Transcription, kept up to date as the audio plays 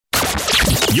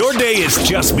Your day has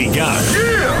just begun.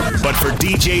 Yeah! But for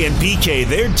DJ and PK,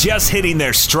 they're just hitting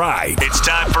their stride. It's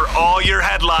time for all your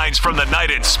headlines from the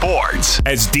night in sports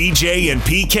as DJ and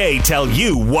PK tell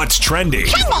you what's trending.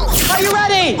 Are you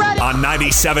ready? On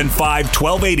 97.5,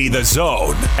 1280 The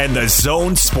Zone and The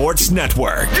Zone Sports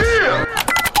Network. Yeah!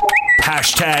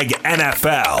 Hashtag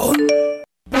NFL.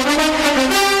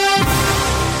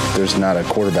 There's not a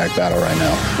quarterback battle right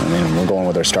now. I mean, we're going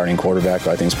with our starting quarterback,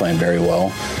 who I think is playing very well.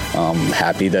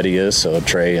 Happy that he is, so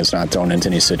Trey is not thrown into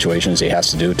any situations he has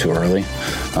to do too early.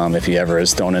 If he ever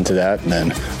is thrown into that,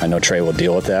 then I know Trey will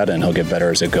deal with that, and he'll get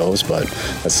better as it goes, but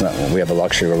that's not. We have a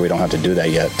luxury where we don't have to do that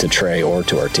yet to Trey or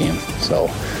to our team, so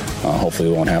hopefully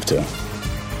we won't have to.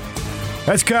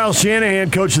 That's Kyle Shanahan,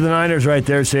 coach of the Niners, right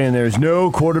there, saying there's no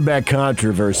quarterback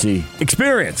controversy.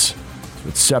 Experience.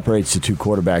 It separates the two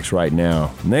quarterbacks right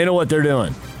now. And they know what they're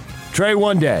doing. Trey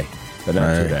one day, but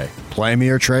not today. Play me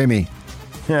or Trey me.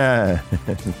 The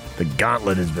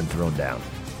gauntlet has been thrown down.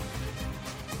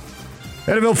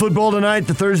 NFL football tonight.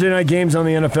 The Thursday night games on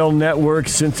the NFL Network.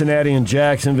 Cincinnati and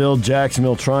Jacksonville.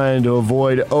 Jacksonville trying to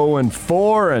avoid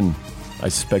 0-4, and I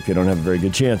suspect they don't have a very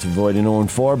good chance of avoiding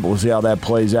 0-4, but we'll see how that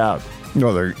plays out. No,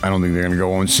 I don't think they're going to go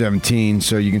 0-17,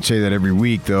 so you can say that every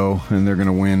week, though, and they're going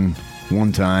to win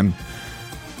one time.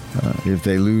 If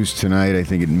they lose tonight, I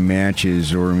think it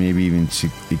matches or maybe even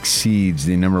exceeds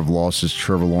the number of losses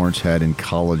Trevor Lawrence had in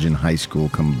college and high school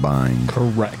combined.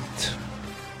 Correct.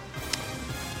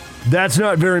 That's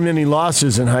not very many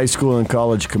losses in high school and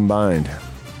college combined.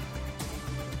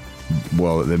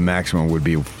 Well, the maximum would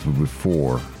be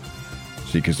 4.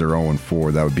 See, because they're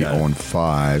 0-4, that would be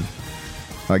 0-5.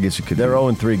 I guess it could. They're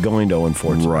 0-3 going to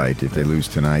 0-4 tonight. Right. If they lose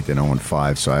tonight, then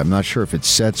 0-5. So I'm not sure if it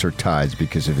sets or ties,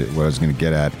 because what I was going to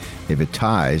get at, if it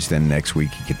ties, then next week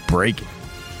you could break it,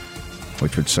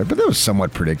 which would suck. But that was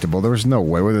somewhat predictable. There was no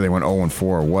way, whether they went 0-4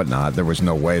 or whatnot, there was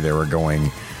no way they were going,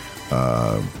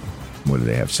 what do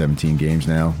they have, 17 games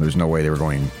now? There's no way they were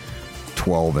going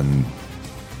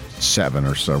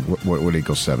 12-7 or so. What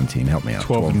equals 17? Help me out.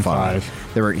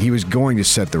 12-5. He was going to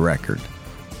set the record.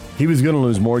 He was going to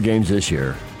lose more games this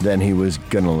year than he was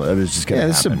going to. It was just going to happen. Yeah,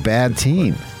 this is a bad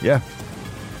team. Yeah.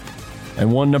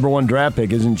 And one number 1 draft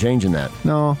pick isn't changing that.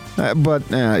 No, but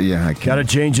I can't. Got to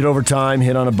change it over time,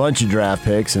 hit on a bunch of draft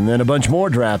picks, and then a bunch more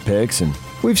draft picks. And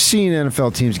we've seen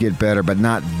NFL teams get better, but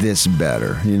not this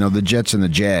better. You know, the Jets and the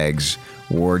Jags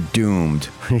were doomed.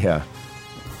 Yeah.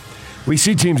 We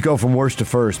see teams go from worst to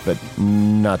first, but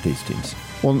not these teams.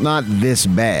 Well, not this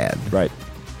bad. Right.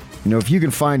 You know, if you can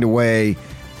find a way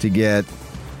to get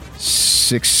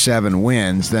 6-7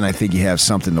 wins, then I think you have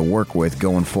something to work with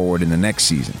going forward in the next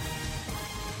season.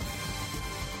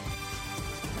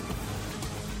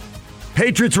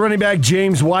 Patriots running back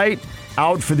James White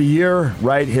out for the year,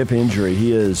 right hip injury.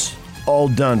 He is all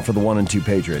done for the 1-2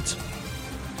 Patriots.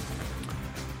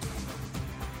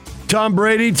 Tom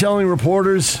Brady telling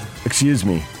reporters,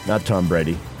 not Tom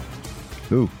Brady.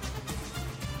 Who?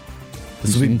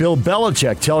 This will be Bill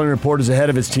Belichick telling reporters ahead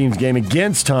of his team's game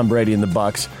against Tom Brady and the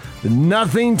Bucs that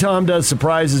nothing Tom does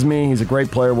surprises me. He's a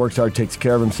great player, works hard, takes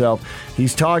care of himself.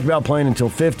 He's talked about playing until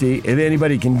 50. If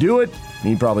anybody can do it,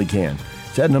 he probably can.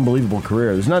 He's had an unbelievable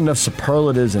career. There's not enough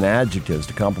superlatives and adjectives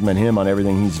to compliment him on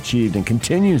everything he's achieved and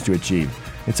continues to achieve.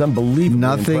 It's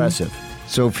unbelievably impressive.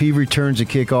 So if he returns a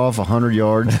kickoff 100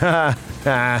 yards...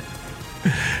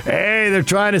 Hey, they're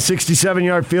trying a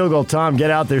 67-yard field goal. Tom,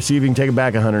 get out there, see if you can take it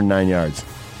back 109 yards.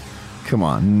 Come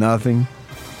on, nothing?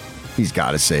 He's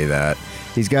got to say that.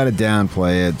 He's got to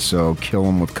downplay it, so kill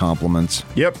him with compliments.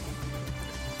 Yep.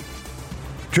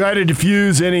 Try to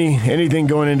diffuse anything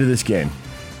going into this game.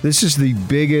 This is the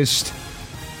biggest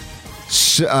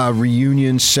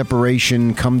reunion,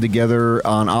 separation, come together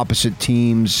on opposite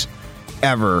teams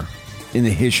ever in the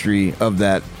history of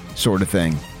that sort of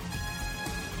thing.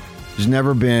 There's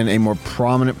never been a more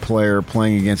prominent player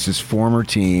playing against his former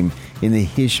team in the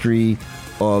history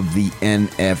of the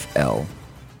NFL.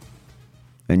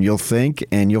 And you'll think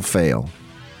and you'll fail.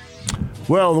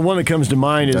 Well, the one that comes to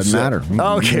mind is... Doesn't matter.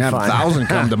 Okay, you can have fine. 1,000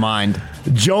 come to mind.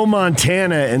 Joe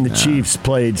Montana and the Chiefs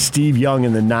played Steve Young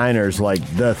and the Niners like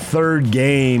the third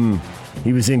game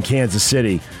he was in Kansas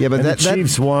City. Yeah, but the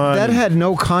Chiefs won. That had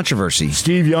no controversy.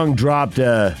 Steve Young dropped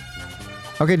a...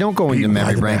 Okay, don't go into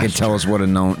memory bank and tell us what a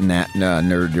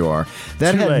nerd you are.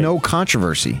 That had no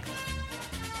controversy.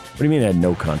 What do you mean it had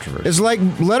no controversy? It's like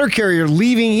letter carrier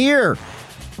leaving here.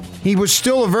 He was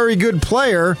still a very good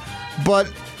player,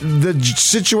 but the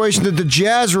situation that the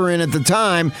Jazz were in at the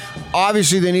time,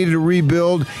 obviously they needed to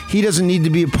rebuild. He doesn't need to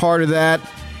be a part of that.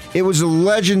 It was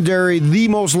the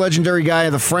most legendary guy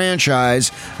of the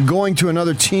franchise going to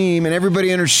another team, and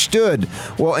everybody understood.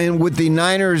 Well, and with the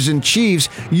Niners and Chiefs,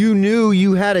 you knew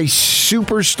you had a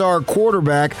superstar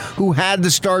quarterback who had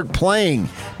to start playing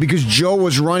because Joe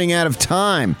was running out of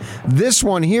time. This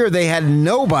one here, they had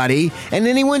nobody, and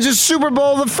then he wins a Super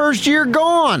Bowl the first year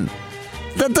gone.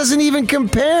 That doesn't even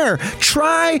compare.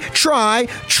 Try again.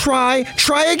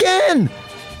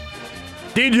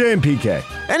 DJ and PK.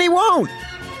 And he won't.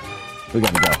 We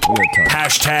got to go. We got time.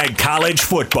 Hashtag college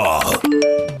football.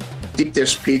 Deep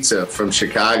dish pizza from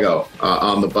Chicago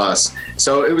on the bus.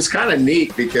 So it was kind of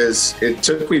neat because it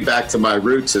took me back to my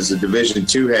roots as a Division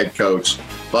II head coach.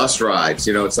 Bus rides,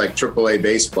 it's like AAA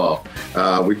baseball.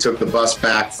 We took the bus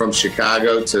back from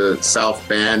Chicago to South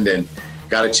Bend and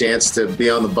got a chance to be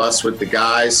on the bus with the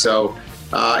guys. So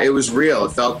it was real.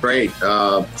 It felt great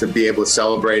to be able to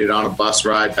celebrate it on a bus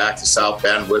ride back to South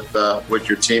Bend with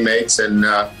your teammates and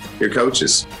your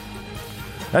coaches.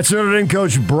 That's Notre Dame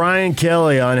coach Brian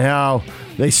Kelly on how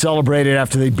they celebrated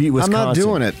after they beat Wisconsin. I'm not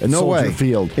doing it. No Soldier way.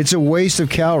 Field. It's a waste of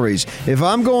calories. If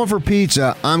I'm going for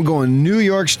pizza, I'm going New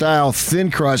York style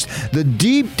thin crust. The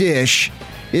deep dish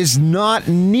is not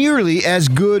nearly as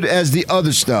good as the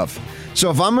other stuff. So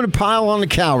if I'm going to pile on the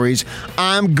calories,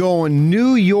 I'm going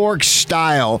New York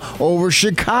style over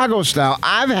Chicago style.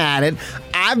 I've had it.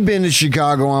 I've been to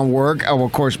Chicago on work. Oh,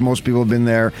 of course, most people have been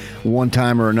there one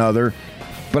time or another.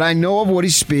 But I know of what he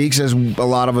speaks, as a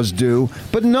lot of us do.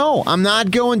 But no, I'm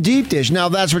not going deep dish. Now,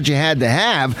 that's what you had to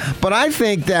have. But I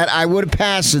think that I would have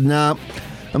passed it. Now,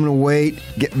 I'm going to wait,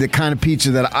 get the kind of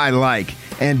pizza that I like.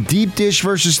 And deep dish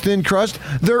versus thin crust,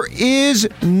 there is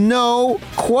no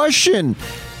question.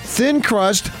 Thin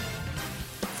crust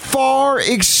far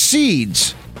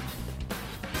exceeds.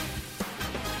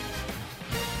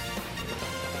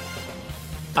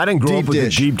 I didn't grow up with the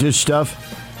deep dish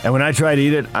stuff, and when I try to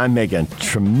eat it, I make a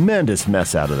tremendous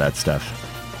mess out of that stuff.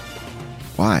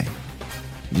 Why?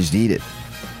 Just eat it.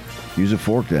 Use a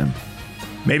fork then.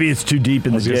 Maybe it's too deep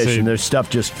in the dish, and there's stuff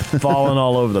just falling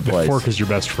all over the place. The fork is your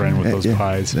best friend with those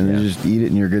pies. Then you just eat it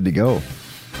and you're good to go.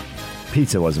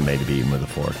 Pizza wasn't made to be eaten with a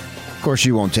fork. Of course,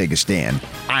 you won't take a stand.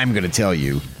 I'm going to tell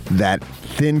you that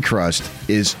thin crust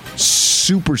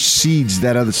supersedes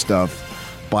that other stuff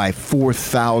by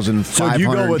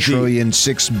 4,500 trillion,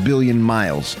 6 billion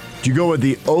miles. Do you go with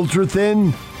the ultra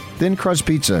thin? Thin crust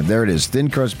pizza. There it is. Thin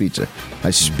crust pizza.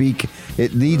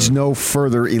 It needs no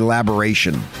further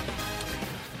elaboration.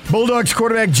 Bulldogs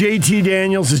quarterback JT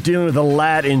Daniels is dealing with a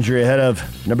lat injury ahead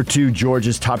of number 2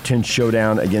 Georgia's top 10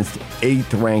 showdown against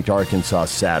 8th-ranked Arkansas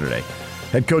Saturday.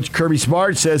 Head coach Kirby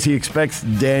Smart says he expects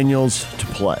Daniels to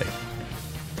play.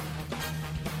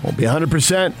 Won't be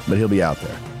 100%, but he'll be out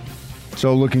there.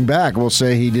 So looking back, we'll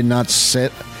say he did not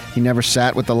sit. He never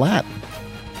sat with the lat.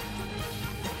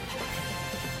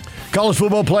 College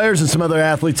football players and some other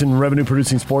athletes in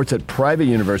revenue-producing sports at private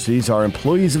universities are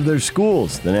employees of their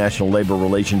schools. The National Labor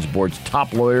Relations Board's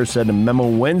top lawyer said in a memo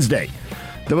Wednesday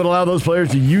that would allow those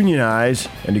players to unionize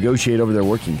and negotiate over their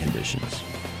working conditions.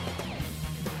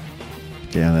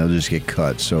 Yeah, they'll just get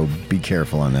cut, so be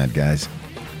careful on that, guys.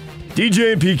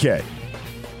 DJ and PK.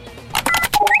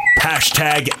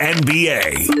 Hashtag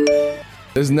NBA.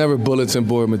 There's never bulletin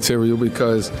board material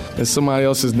because it's somebody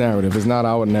else's narrative. It's not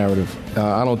our narrative.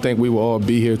 I don't think we will all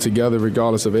be here together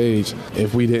regardless of age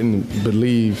if we didn't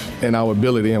believe in our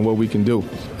ability and what we can do.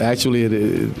 Actually,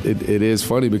 it is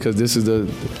funny because this is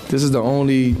the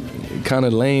only kind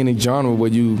of lane and genre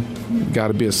where you got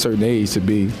to be a certain age to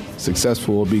be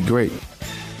successful or be great.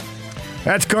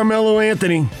 That's Carmelo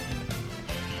Anthony.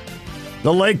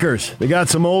 The Lakers, they got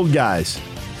some old guys.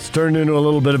 It's turned into a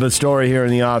little bit of a story here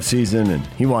in the offseason, and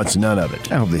he wants none of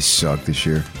it. I hope they suck this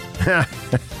year.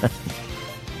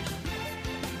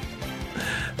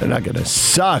 They're not going to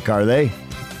suck, are they?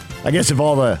 I guess if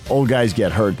all the old guys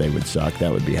get hurt, they would suck.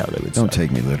 That would be how they would suck. Don't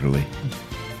take me literally.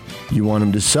 You want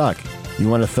them to suck. You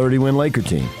want a 30-win Laker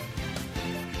team.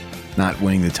 Not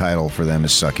winning the title for them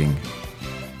is sucking.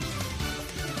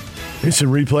 Here's some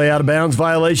replay out-of-bounds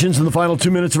violations in the final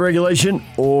 2 minutes of regulation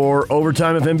or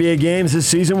overtime of NBA games this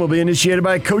season will be initiated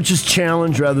by a coach's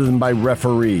challenge rather than by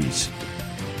referees.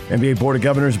 NBA Board of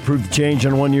Governors approved the change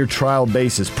on a one-year trial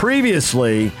basis.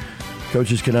 Previously,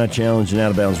 coaches could not challenge an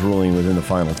out-of-bounds ruling within the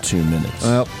final 2 minutes.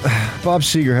 Well, Bob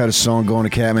Seger had a song going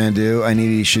to Kathmandu. I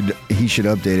need he should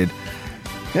update it.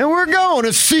 And we're going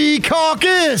to Sea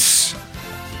Caucus.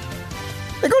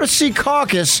 They go to Sea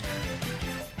Caucus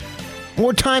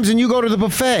more times than you go to the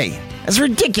buffet. That's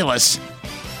ridiculous.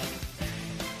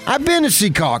 I've been to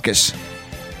Sea Caucus.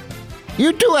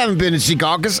 You too haven't been to Sea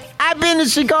Caucus. I've been to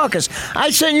Sea Caucus. I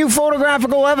sent you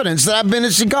photographical evidence that I've been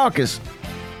to Sea Caucus.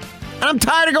 And I'm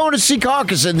tired of going to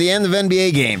Secaucus at the end of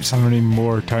NBA games. How many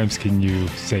more times can you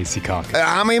say Secaucus?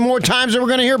 How many more times are we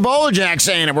going to hear Belichick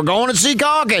saying it? We're going to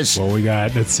Secaucus. Well, we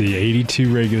got,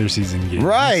 82 regular season games.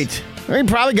 Right. We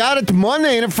probably got it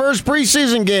Monday in the first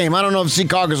preseason game. I don't know if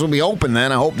Secaucus will be open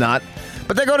then. I hope not.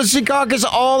 But they go to Secaucus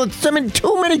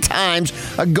too many times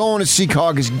of going to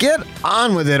Secaucus. Get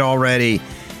on with it already.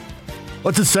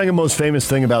 What's the second most famous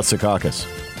thing about Secaucus?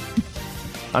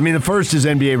 I mean, the first is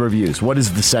NBA reviews. What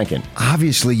is the second?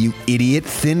 Obviously, you idiot,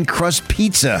 thin crust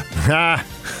pizza. Ha!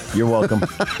 You're welcome.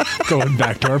 Going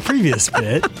back to our previous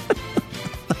bit.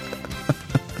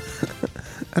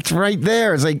 That's right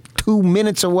there. It's like 2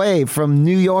 minutes away from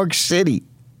New York City.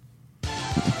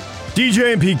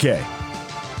 DJ and PK.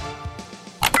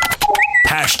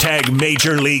 Hashtag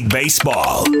Major League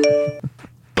Baseball.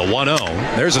 The 1-0.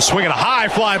 There's a swing and a high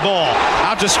fly ball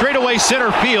out to straightaway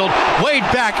center field. Wade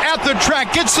back at the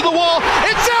track, gets to the wall.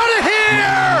 It's out of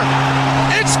here!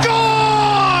 It's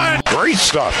gone! Great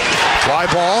stuff. Fly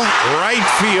ball, right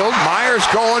field. Myers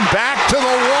going back to the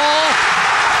wall.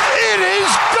 It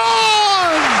is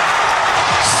gone!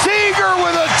 Seager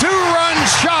with a 2-run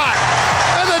shot.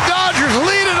 And the Dodgers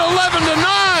lead it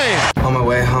 11-9. On my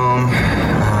way home,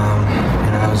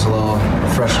 I was a little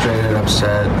frustrated,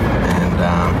 upset, and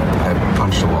I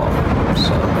punched a wall.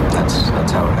 So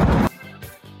that's how it happened.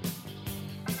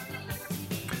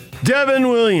 Devin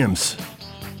Williams.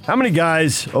 How many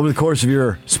guys over the course of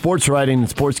your sports writing and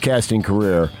sportscasting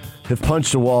career have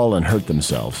punched a wall and hurt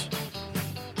themselves?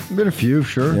 Been a few,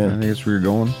 sure. Yeah. I think that's where you're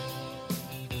going.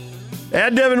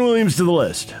 Add Devin Williams to the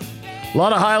list. A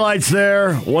lot of highlights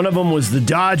there. One of them was the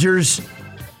Dodgers.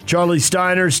 Charlie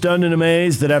Steiner stunned and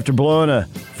amazed that after blowing a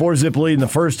 4-zip lead in the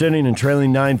first inning and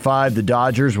trailing 9-5, the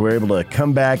Dodgers were able to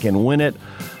come back and win it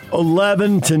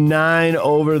 11-9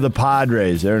 over the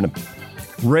Padres. They're in a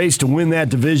race to win that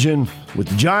division with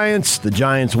the Giants. The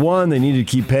Giants won. They needed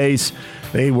to keep pace.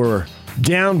 They were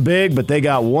down big, but they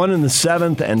got 1 in the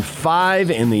 7th and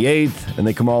 5 in the 8th, and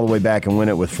they come all the way back and win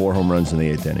it with 4 home runs in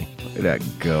the 8th inning. Look at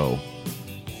that go.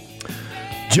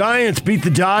 Giants beat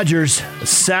the Dodgers. A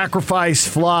sacrifice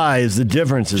fly is the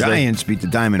difference. Giants beat the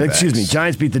Diamondbacks. Excuse me.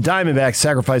 Giants beat the Diamondbacks.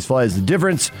 Sacrifice fly is the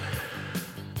difference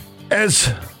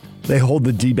as they hold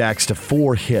the D-backs to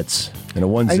 4 hits in a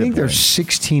 1-zip I think they're win.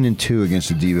 16-2 against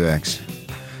the D-backs.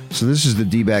 So this is the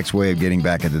D-backs' way of getting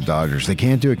back at the Dodgers. They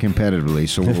can't do it competitively,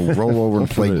 so we'll roll over and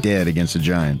play dead against the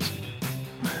Giants.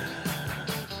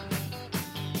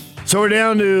 So we're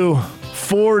down to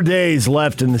 4 days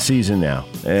left in the season now,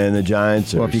 and the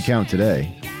Giants are... Well, if you count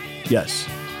today. Yes,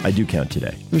 I do count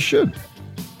today. You should.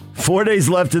 4 days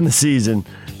left in the season,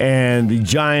 and the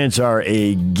Giants are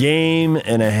a game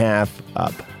and a half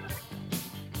up.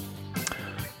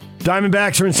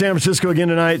 Diamondbacks are in San Francisco again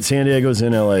tonight. San Diego's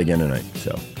in L.A. again tonight.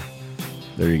 So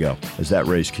there you go, as that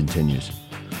race continues.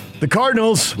 The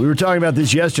Cardinals, we were talking about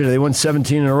this yesterday. They won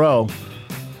 17 in a row.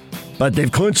 But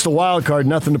they've clinched the wild card,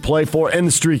 nothing to play for, and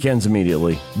the streak ends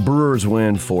immediately. Brewers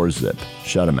win 4-zip.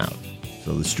 Shut them out.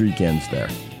 So the streak ends there.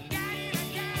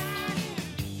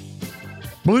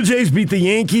 Blue Jays beat the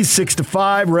Yankees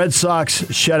 6-5. Red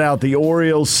Sox shut out the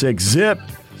Orioles 6-zip.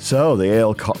 So the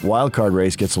AL wild card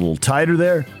race gets a little tighter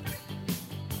there.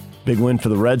 Big win for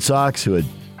the Red Sox, who had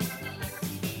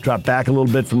dropped back a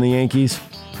little bit from the Yankees.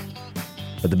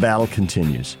 But the battle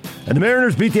continues. And the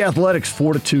Mariners beat the Athletics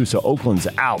 4-2, so Oakland's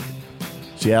out.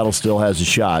 Seattle still has a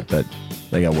shot, but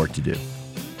they got work to do.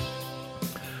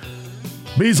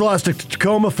 Bees lost to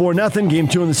Tacoma 4-0. Game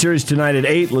 2 in the series tonight at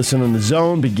 8. Listen on The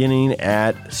Zone beginning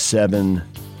at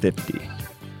 7:50.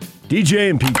 DJ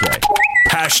and PK.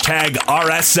 Hashtag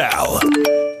RSL.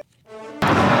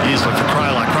 He's looking for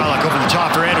Krylock. Krylock over the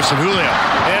top for Anderson Julio.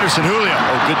 Anderson Julio.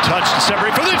 Oh, good touch to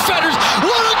separate from the defenders.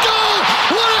 What a goal!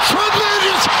 What a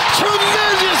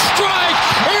tremendous strike!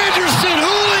 Anderson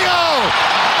Julio!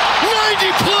 90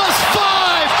 plus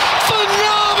 5!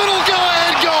 Phenomenal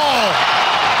go-ahead goal!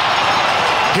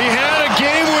 He had a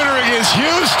game winner against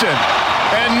Houston,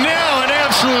 and now an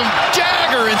absolute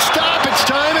dagger in stoppage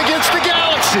time against the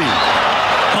Galaxy.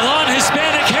 Well, on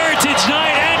Hispanic Heritage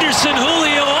Night, Anderson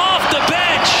Julio off the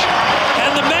bench,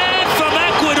 and the man from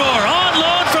Ecuador, on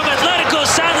loan from Atletico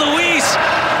San Luis,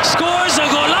 scores a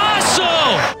golazo.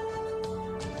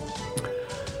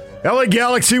 LA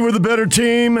Galaxy were the better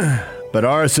team, but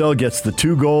RSL gets the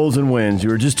 2 goals and wins. You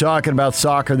were just talking about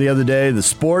soccer the other day, the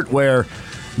sport where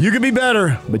you could be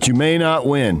better, but you may not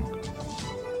win.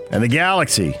 And the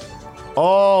Galaxy,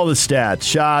 all the stats,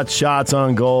 shots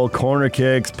on goal, corner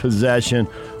kicks, possession,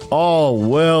 all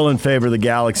well in favor of the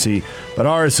Galaxy. But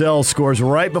RSL scores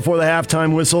right before the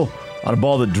halftime whistle on a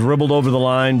ball that dribbled over the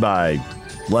line by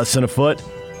less than a foot.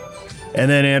 And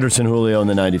then Anderson Julio in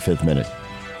the 95th minute.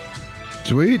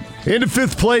 Sweet. Into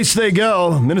 5th place they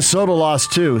go. Minnesota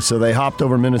lost 2, so they hopped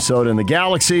over Minnesota in the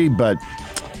Galaxy, but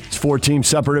it's 4 teams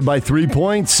separated by 3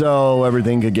 points, so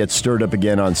everything could get stirred up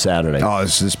again on Saturday. Oh,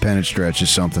 this pennant stretch is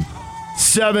something.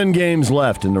 7 games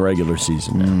left in the regular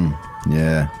season now.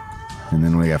 Yeah. And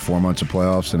then we got 4 months of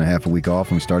playoffs and a half a week off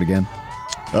and we start again?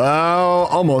 Oh,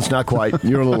 almost, not quite.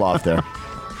 You're a little off there.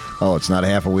 Oh, it's not a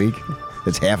half a week?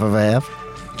 It's half of a half?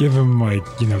 Give him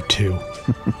 2.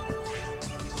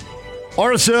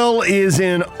 RSL is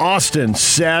in Austin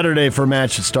Saturday for a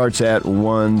match that starts at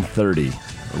 1:30.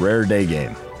 A rare day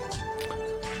game.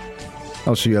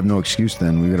 Oh, so you have no excuse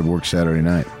then. We got to work Saturday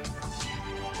night.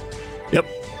 Yep.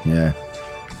 Yeah.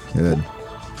 Good.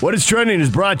 What is Trending is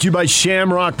brought to you by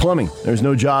Shamrock Plumbing. There's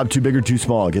no job too big or too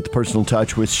small. Get the personal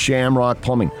touch with Shamrock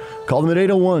Plumbing. Call them at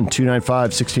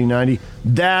 801-295-1690.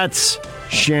 That's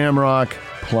Shamrock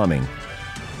Plumbing.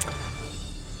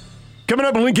 Coming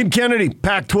up, Lincoln Kennedy,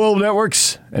 Pac-12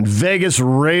 Networks, and Vegas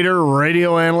Raider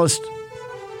radio analyst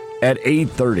at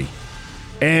 8:30.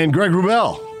 And Greg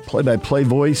Wrubell, play-by-play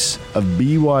voice of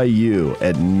BYU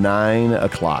at 9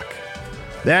 o'clock.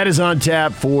 That is on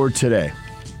tap for today.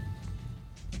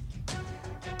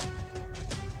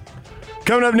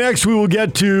 Coming up next, we will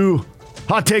get to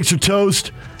Hot Takes or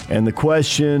Toast and the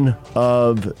question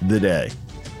of the day.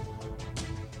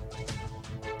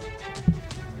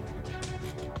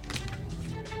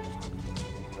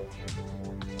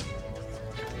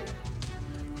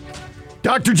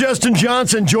 Dr. Justin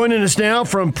Johnson joining us now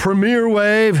from Premier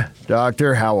Wave.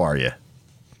 Doctor, how are you?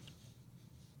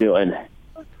 Doing.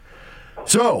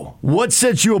 So, what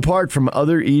sets you apart from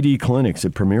other ED clinics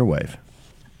at Premier Wave?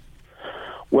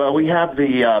 Well, we have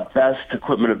the best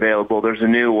equipment available. There's a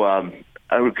new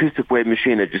acoustic wave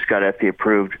machine that just got FDA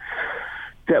approved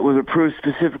that was approved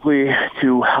specifically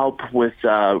to help with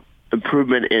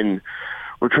improvement in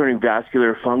returning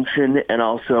vascular function and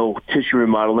also tissue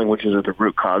remodeling, which is the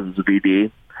root causes of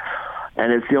ED.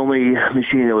 And it's the only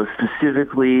machine that was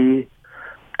specifically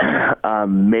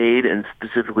made and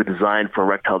specifically designed for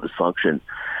erectile dysfunction.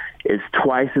 It's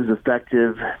twice as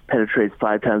effective, penetrates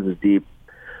 5 times as deep.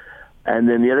 And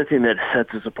then the other thing that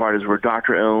sets us apart is we're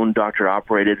doctor-owned,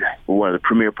 doctor-operated. We're one of the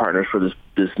premier partners for this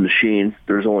machine.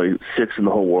 There's only 6 in the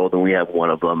whole world, and we have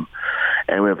one of them.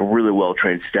 And we have a really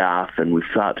well-trained staff, and we've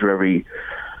thought through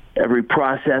every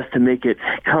process to make it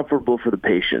comfortable for the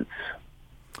patients.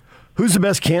 Who's the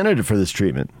best candidate for this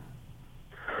treatment?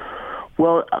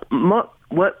 Well,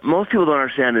 what most people don't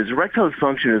understand is erectile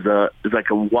dysfunction is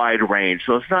like a wide range.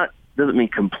 So doesn't mean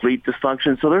complete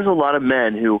dysfunction. So there's a lot of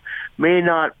men who may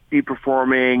not be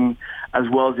performing as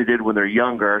well as they did when they're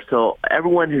younger. So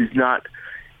everyone who's not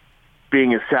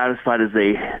being as satisfied as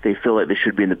they feel like they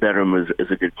should be in the bedroom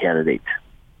is a good candidate.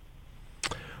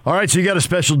 All right, so you got a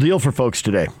special deal for folks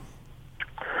today.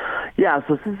 Yeah,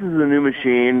 so this is a new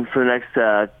machine. For the next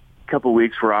couple of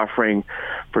weeks, we're offering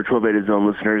for 1280 Zone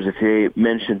listeners, if they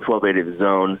mention 1280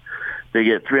 Zone, they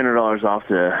get $300 off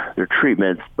their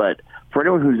treatments. But for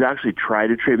anyone who's actually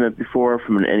tried a treatment before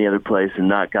from any other place and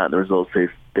not gotten the results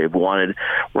they've wanted,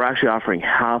 we're actually offering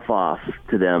half off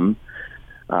to them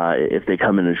if they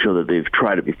come in and show that they've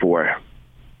tried it before.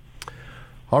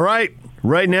 All right.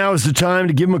 Right now is the time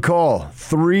to give them a call.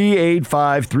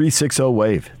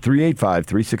 385-360-WAVE.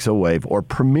 385-360-WAVE or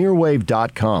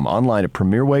premierwave.com. Online at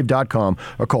premierwave.com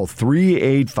or call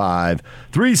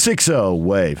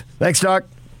 385-360-WAVE. Thanks, Doc.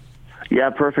 Yeah,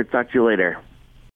 perfect. Talk to you later.